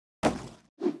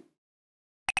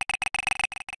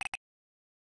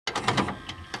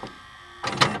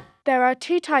There are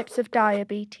two types of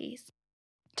diabetes.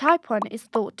 Type 1 is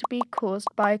thought to be caused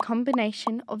by a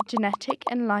combination of genetic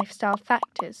and lifestyle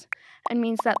factors and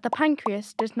means that the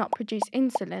pancreas does not produce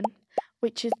insulin,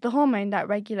 which is the hormone that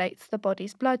regulates the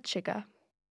body's blood sugar.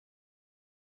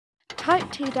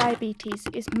 Type 2 diabetes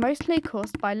is mostly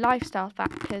caused by lifestyle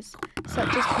factors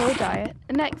such as poor diet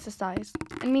and exercise,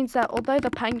 and means that although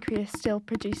the pancreas still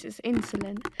produces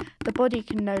insulin, the body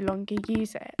can no longer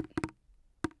use it.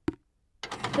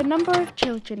 The number of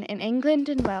children in England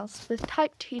and Wales with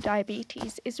type 2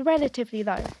 diabetes is relatively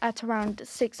low, at around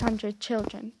 600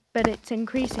 children, but it's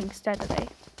increasing steadily.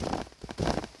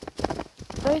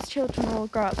 Those children will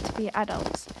grow up to be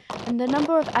adults, and the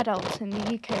number of adults in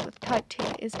the UK with type 2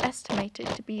 is estimated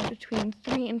to be between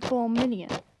 3 and 4 million,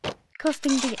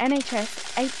 costing the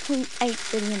NHS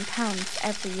 £8.8 billion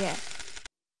every year.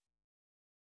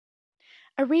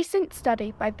 A recent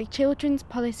study by the Children's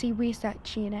Policy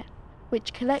Research Unit,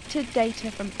 which collected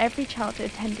data from every child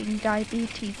attending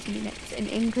diabetes units in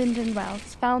England and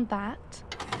Wales, found that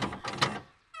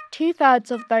 2/3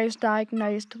 of those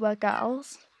diagnosed were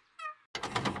girls.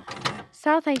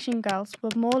 South Asian girls were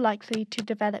more likely to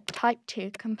develop type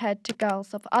 2 compared to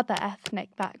girls of other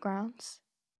ethnic backgrounds.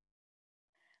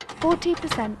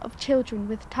 40% of children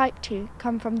with type 2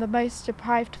 come from the most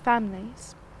deprived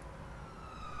families.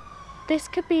 This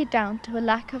could be down to a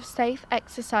lack of safe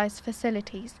exercise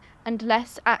facilities and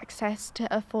less access to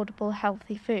affordable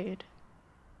healthy food.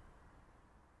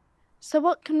 So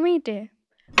what can we do?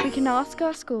 We can ask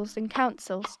our schools and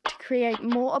councils to create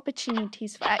more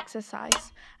opportunities for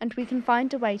exercise, and we can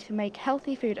find a way to make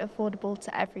healthy food affordable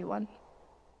to everyone.